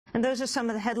And those are some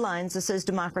of the headlines. This is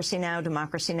Democracy Now!,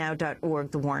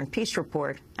 democracynow.org, The War and Peace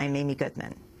Report. I'm Amy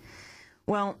Goodman.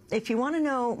 Well, if you want to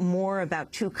know more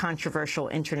about two controversial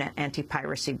Internet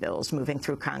anti-piracy bills moving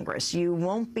through Congress, you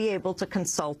won't be able to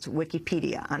consult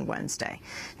Wikipedia on Wednesday.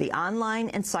 The online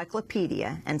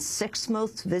encyclopedia and sixth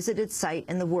most visited site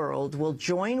in the world will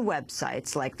join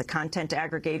websites like the content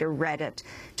aggregator Reddit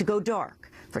to go dark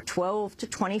for 12 to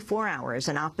 24 hours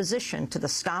in opposition to the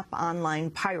Stop Online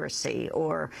Piracy,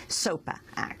 or SOPA,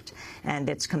 Act, and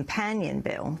its companion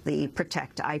bill, the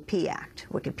Protect IP Act.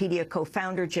 Wikipedia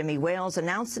co-founder Jimmy Wales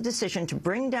announced the decision to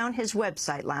bring down his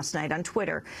website last night on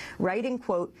Twitter, writing,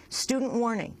 quote, "Student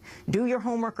warning, do your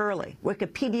homework early.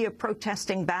 Wikipedia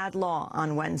protesting bad law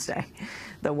on Wednesday."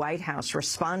 The White House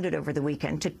responded over the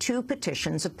weekend to two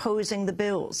petitions opposing the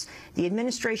bills. The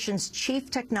administration's chief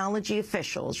technology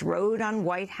officials wrote on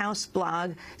White House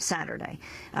blog Saturday,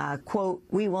 quote,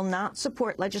 "We will not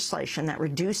support legislation that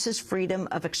reduces freedom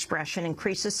of expression,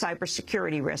 increases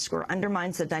cybersecurity risk, or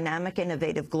undermines the dynamic,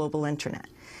 innovative global Internet."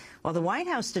 While the White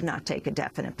House did not take a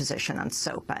definite position on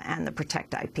SOPA and the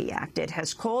Protect IP Act, it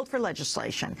has called for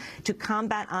legislation to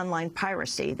combat online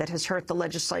piracy that has hurt the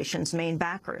legislation's main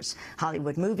backers,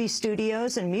 Hollywood movie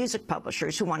studios and music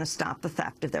publishers who want to stop the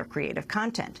theft of their creative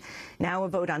content. Now a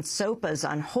vote on SOPA is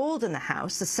on hold in the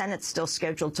House. The Senate's still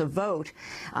scheduled to vote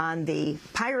on the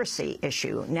piracy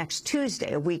issue next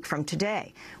Tuesday, a week from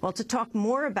today. Well, to talk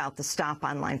more about the Stop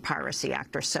Online Piracy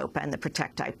Act, or SOPA, and the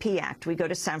Protect IP Act, we go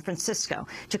to San Francisco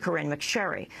to Corinne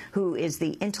McSherry, who is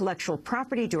the Intellectual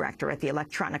Property Director at the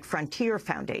Electronic Frontier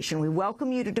Foundation. We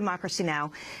welcome you to Democracy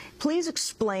Now! Please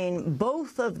explain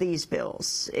both of these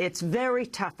bills. It's very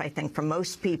tough, I think, for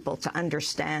most people to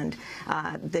understand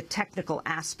the technical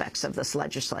aspects of this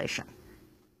legislation.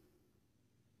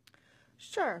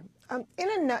 Sure. In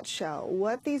a nutshell,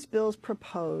 what these bills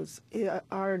propose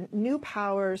are new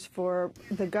powers for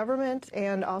the government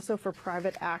and also for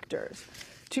private actors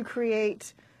to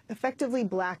create effectively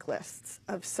blacklists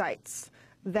of sites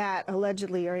that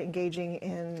allegedly are engaging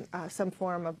in some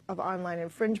form of online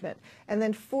infringement, and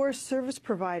then force service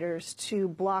providers to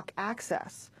block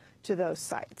access to those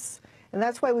sites. And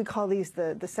that's why we call these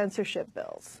the censorship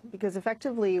bills, because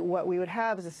effectively what we would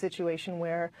have is a situation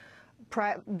where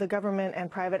the government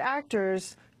and private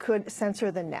actors could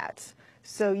censor the net.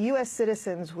 So U.S.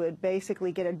 citizens would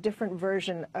basically get a different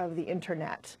version of the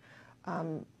Internet,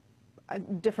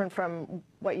 different from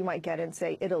what you might get in,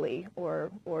 say, Italy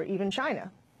or even China.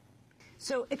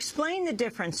 So explain the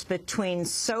difference between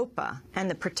SOPA and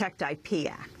the Protect IP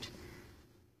Act.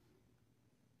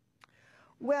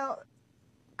 Well,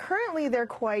 currently they're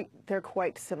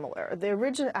quite similar. The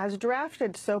original, as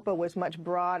drafted, SOPA was much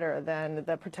broader than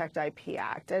the Protect IP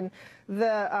Act, and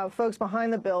the folks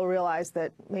behind the bill realized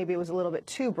that maybe it was a little bit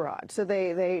too broad, so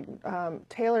they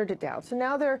tailored it down. So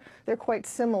now they're quite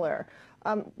similar.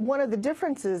 One of the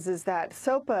differences is that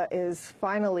SOPA is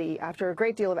finally, after a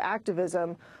great deal of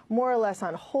activism, more or less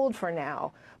on hold for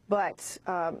now. But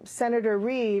Senator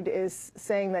Reid is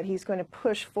saying that he's going to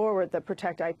push forward the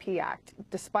Protect IP Act,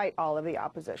 despite all of the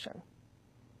opposition.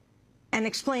 And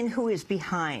explain who is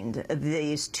behind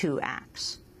these two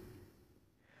acts.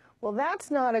 Well,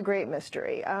 that's not a great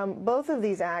mystery. Both of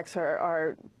these acts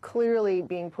are clearly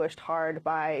being pushed hard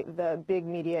by the big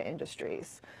media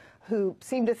industries, who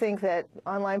seem to think that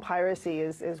online piracy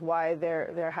is why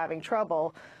they're having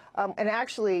trouble, and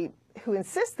actually who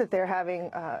insist that they're having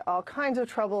all kinds of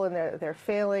trouble and they're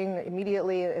failing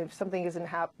immediately. If something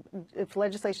if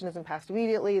legislation isn't passed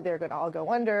immediately, they're going to all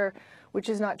go under, which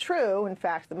is not true. In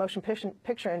fact, the motion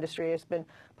picture industry has been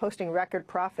posting record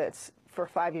profits for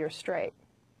 5 years straight.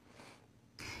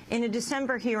 In a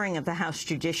December hearing of the House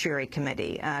Judiciary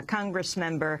Committee,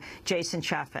 Congressmember Jason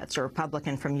Chaffetz, a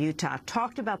Republican from Utah,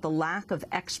 talked about the lack of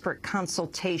expert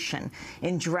consultation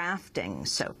in drafting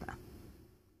SOPA. I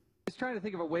was trying to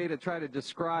think of a way to try to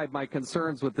describe my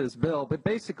concerns with this bill, but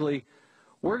basically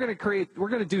we're going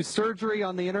to do surgery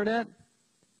on the Internet,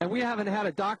 and we haven't had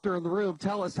a doctor in the room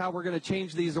tell us how we're going to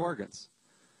change these organs.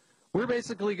 We're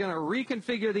basically going to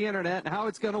reconfigure the Internet and how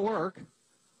it's going to work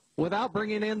without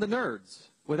bringing in the nerds,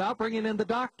 without bringing in the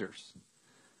doctors.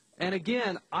 And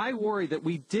again, I worry that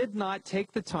we did not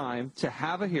take the time to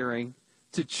have a hearing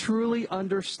to truly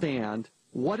understand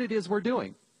what it is we're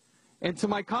doing. And to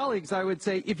my colleagues, I would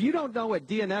say, if you don't know what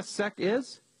DNSSEC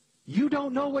is, you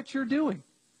don't know what you're doing.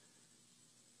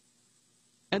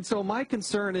 And so my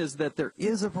concern is that there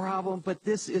is a problem, but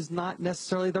this is not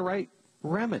necessarily the right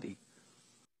remedy.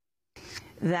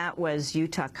 That was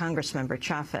Utah Congressmember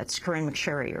Chaffetz. Corinne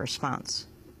McSherry, your response.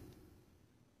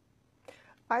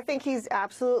 I think he's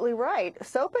absolutely right.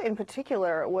 SOPA in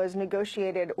particular was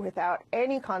negotiated without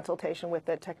any consultation with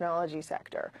the technology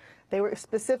sector. They were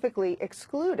specifically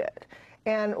excluded.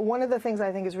 And one of the things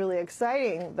I think is really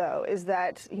exciting, though, is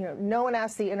that no one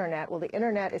asked the internet. Well, the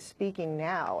internet is speaking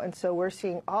now, and so we're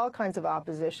seeing all kinds of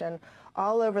opposition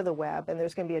all over the web, and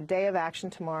there's going to be a day of action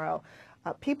tomorrow.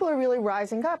 People are really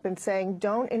rising up and saying,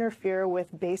 don't interfere with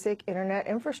basic internet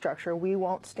infrastructure. We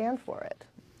won't stand for it.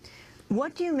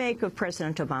 What do you make of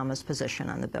President Obama's position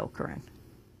on the bill, Corinne?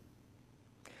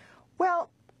 Well,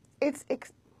 it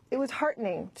was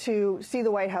heartening to see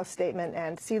the White House statement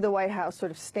and see the White House sort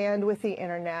of stand with the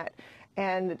internet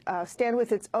and stand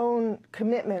with its own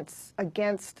commitments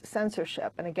against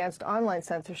censorship and against online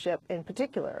censorship in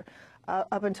particular.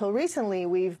 Up until recently,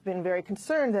 we've been very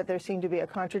concerned that there seemed to be a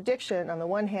contradiction. On the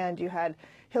one hand, you had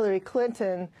Hillary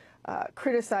Clinton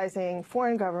criticizing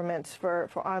foreign governments for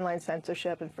online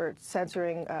censorship and for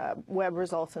censoring web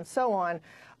results and so on.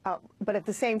 But at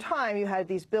the same time, you had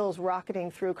these bills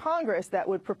rocketing through Congress that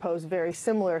would propose very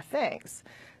similar things.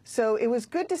 So it was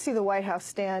good to see the White House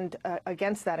stand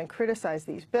against that and criticize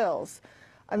these bills.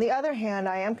 On the other hand,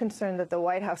 I am concerned that the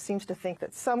White House seems to think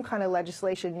that some kind of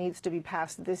legislation needs to be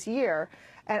passed this year,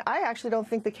 and I actually don't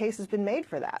think the case has been made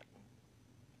for that.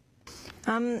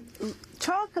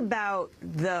 Talk about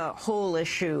the whole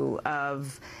issue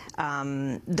of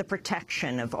the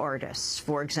protection of artists,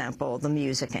 for example, the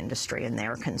music industry and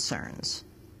their concerns.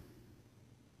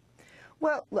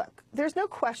 Well, look, there's no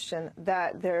question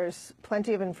that there's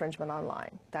plenty of infringement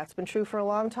online. That's been true for a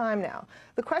long time now.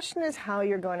 The question is how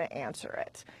you're going to answer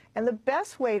it. And the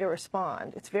best way to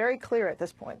respond, it's very clear at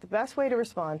this point, the best way to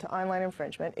respond to online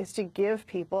infringement is to give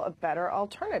people a better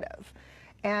alternative.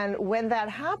 And when that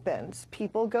happens,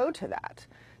 people go to that.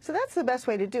 So that's the best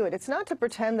way to do it. It's not to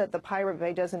pretend that the Pirate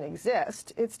Bay doesn't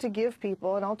exist. It's to give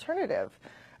people an alternative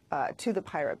to the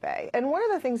Pirate Bay. And one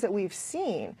of the things that we've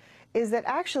seen is that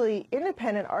actually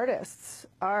independent artists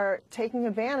are taking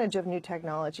advantage of new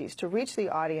technologies to reach the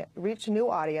audience, reach new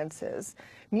audiences.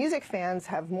 Music fans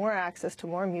have more access to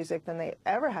more music than they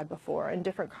ever had before, and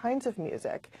different kinds of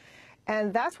music.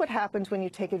 And that's what happens when you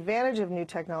take advantage of new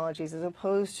technologies as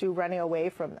opposed to running away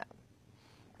from them.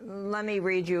 Let me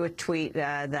read you a tweet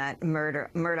that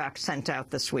Murdoch sent out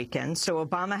this weekend. So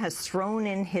Obama has thrown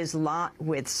in his lot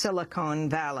with Silicon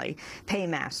Valley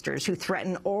paymasters who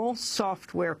threaten all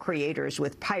software creators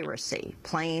with piracy,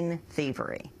 plain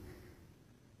thievery.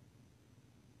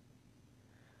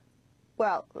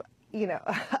 Well,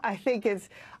 I think it's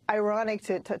ironic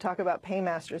to talk about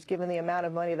paymasters given the amount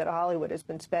of money that Hollywood has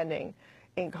been spending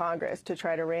in Congress to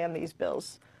try to ram these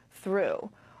bills through.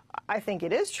 I think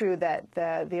it is true that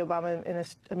the Obama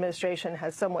administration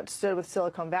has somewhat stood with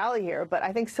Silicon Valley here, but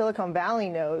I think Silicon Valley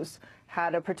knows how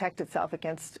to protect itself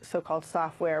against so-called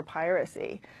software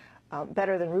piracy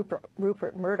better than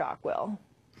Rupert Murdoch will.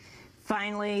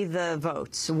 Finally, the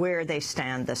votes, where they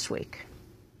stand this week.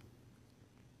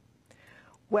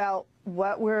 Well,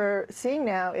 what we're seeing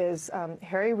now is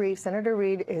Senator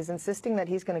Reid is insisting that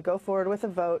he's going to go forward with a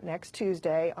vote next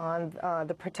Tuesday on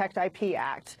the Protect IP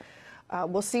Act.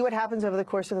 We'll see what happens over the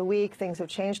course of the week. Things have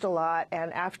changed a lot,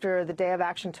 and after the day of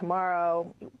action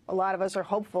tomorrow, a lot of us are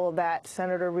hopeful that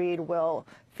Senator Reid will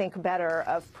think better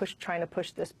of trying to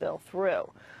push this bill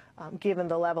through. Given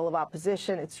the level of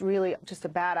opposition, it's really just a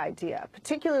bad idea,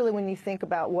 particularly when you think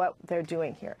about what they're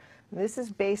doing here. This is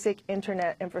basic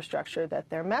internet infrastructure that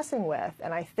they're messing with,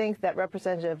 and I think that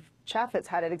Representative Chaffetz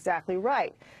had it exactly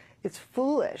right. It's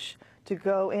foolish to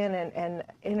go in and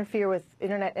interfere with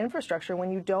internet infrastructure when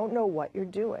you don't know what you're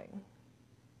doing.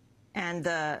 And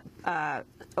the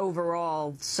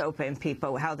overall SOPA and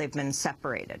PIPO, how they've been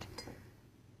separated.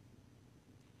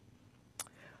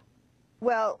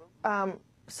 Well,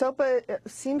 SOPA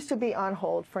seems to be on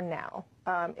hold for now.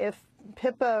 If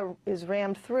PIPA is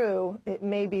rammed through, it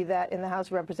may be that in the House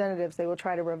of Representatives they will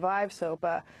try to revive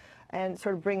SOPA and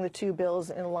sort of bring the two bills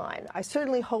in line. I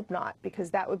certainly hope not, because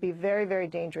that would be very, very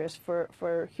dangerous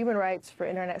for human rights, for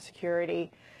internet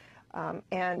security,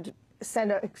 and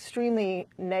send an extremely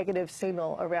negative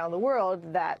signal around the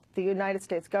world that the United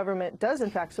States government does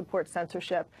in fact support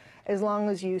censorship, as long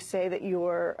as you say that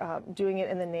you're doing it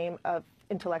in the name of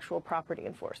intellectual property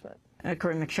enforcement.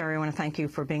 Corinne McSherry, I want to thank you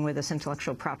for being with us,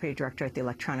 Intellectual Property Director at the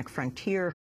Electronic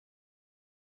Frontier.